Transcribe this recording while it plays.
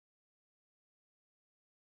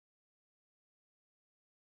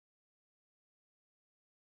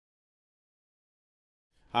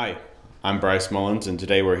Hi, I'm Bryce Mullins, and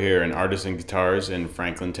today we're here in Artisan Guitars in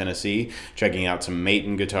Franklin, Tennessee, checking out some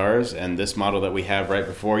Maton guitars. And this model that we have right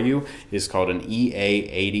before you is called an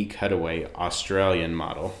EA-80 Cutaway Australian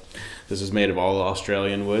model. This is made of all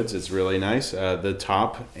Australian woods. It's really nice. The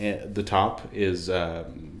top is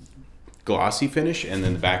glossy finish, and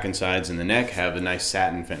then the back and sides and the neck have a nice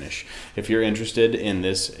satin finish. If you're interested in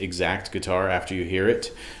this exact guitar after you hear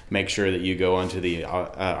it, make sure that you go onto the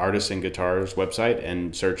Artisan Guitars website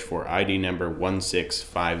and search for ID number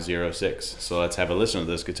 16506. So let's have a listen to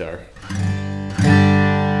this guitar.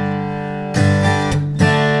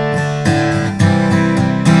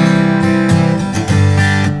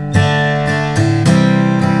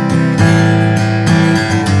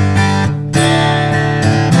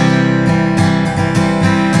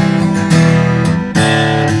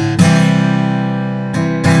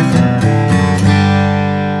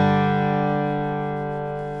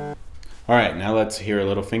 All right, now let's hear a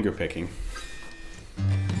little finger picking.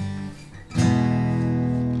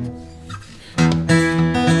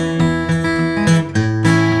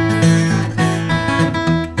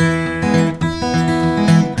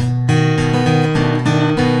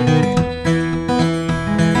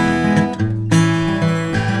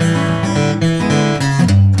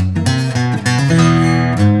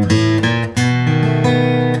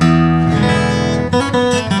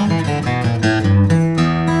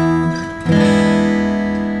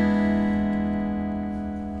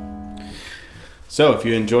 So if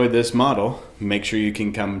you enjoyed this model, make sure you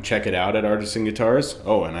can come check it out at Artisan Guitars.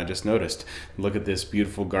 Oh, and I just noticed, look at this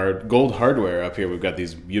beautiful gold hardware up here. We've got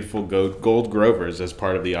these beautiful gold Grovers as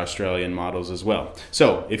part of the Australian models as well.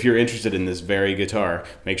 So if you're interested in this very guitar,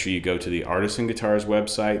 make sure you go to the Artisan Guitars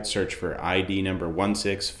website, search for ID number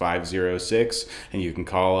 16506, and you can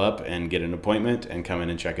call up and get an appointment and come in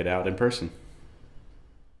and check it out in person.